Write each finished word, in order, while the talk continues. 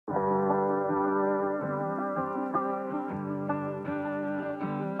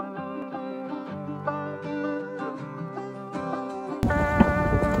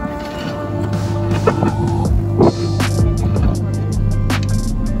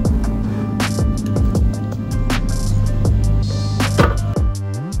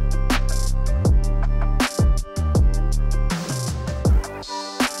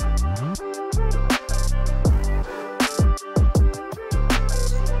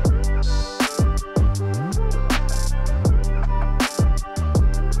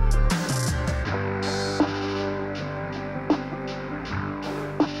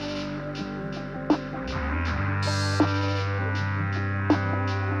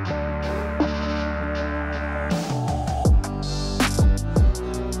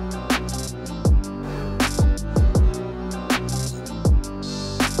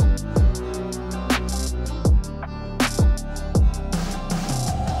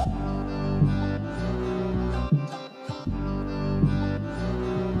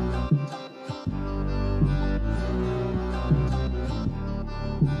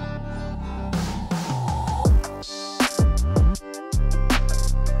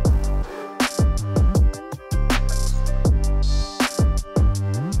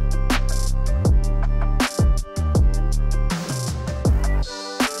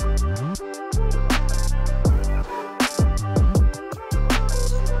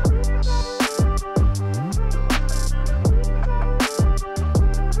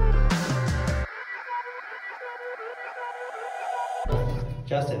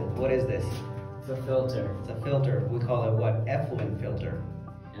filter. It's a filter. We call it what? Effluent filter.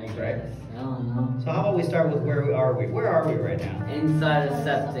 I guess. Right. I don't know. So how about we start with where are we? Where are we right now? Inside a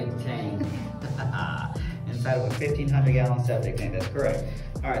septic tank. Inside of a 1,500-gallon septic tank. That's correct.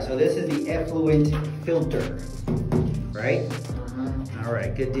 All right. So this is the effluent filter, right? All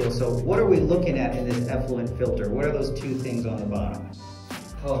right. Good deal. So what are we looking at in this effluent filter? What are those two things on the bottom?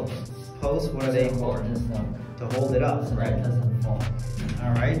 Posts. Posts. What are they for? To hold it up, So right? it doesn't fall.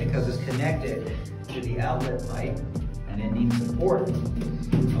 All right, because it's connected to the outlet pipe and it needs support.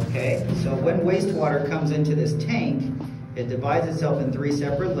 Okay, so when wastewater comes into this tank, it divides itself in 3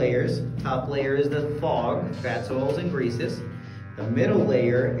 separate layers. Top layer is the fog, fats, oils, and greases. The middle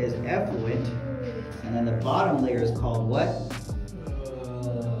layer is effluent, and then the bottom layer is called what?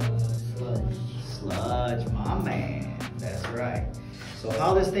 Sludge. Sludge, my man. That's right. So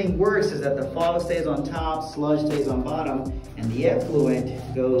how this thing works is that the fog stays on top, sludge stays on bottom, and the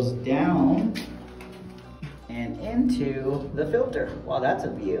effluent goes down and into the filter. Wow, that's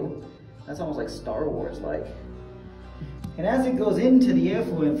a view. That's almost like Star Wars like. And as it goes into the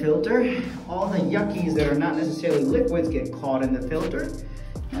effluent filter, all the yuckies that are not necessarily liquids get caught in the filter,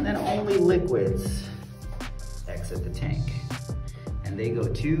 and then only liquids exit the tank. And they go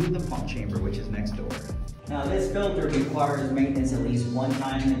to the pump chamber, which is next door. Now this filter requires maintenance at least 1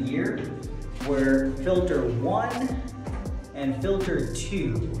 time a year, where filter 1 and filter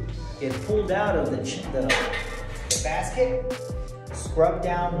 2 get pulled out of the basket, scrubbed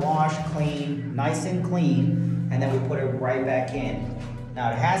down, washed, clean, nice and clean, and then we put it right back in.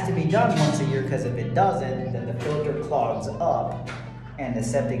 Now it has to be done once a year, because if it doesn't, then the filter clogs up and the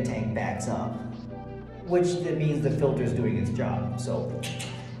septic tank backs up, which means the filter is doing its job. So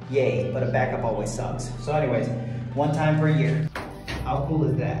yay, but a backup always sucks. So anyways, 1 time per year. How cool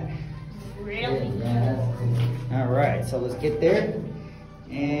is that? Really? Yeah, that's cool. All right, so let's get there.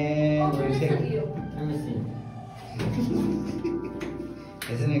 And we're gonna take... Let me see.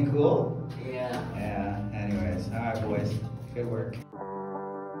 Isn't it cool? Yeah. Yeah, anyways. All right, boys, good work.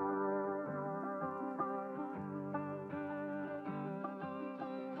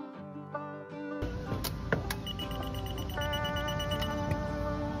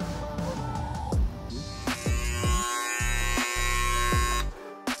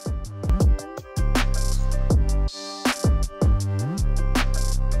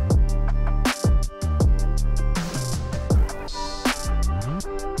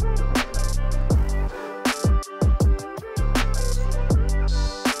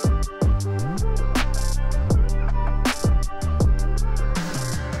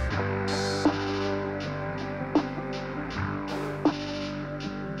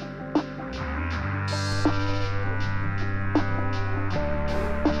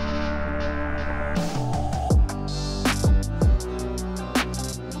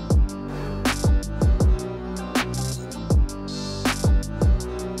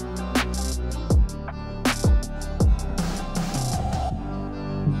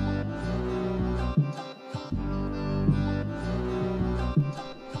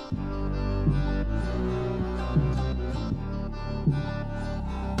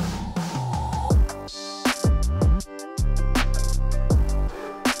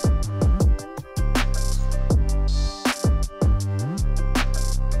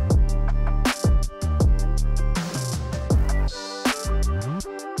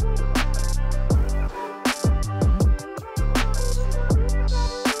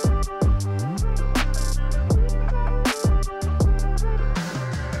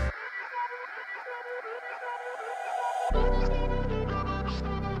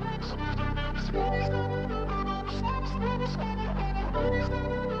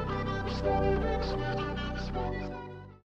 Thank you.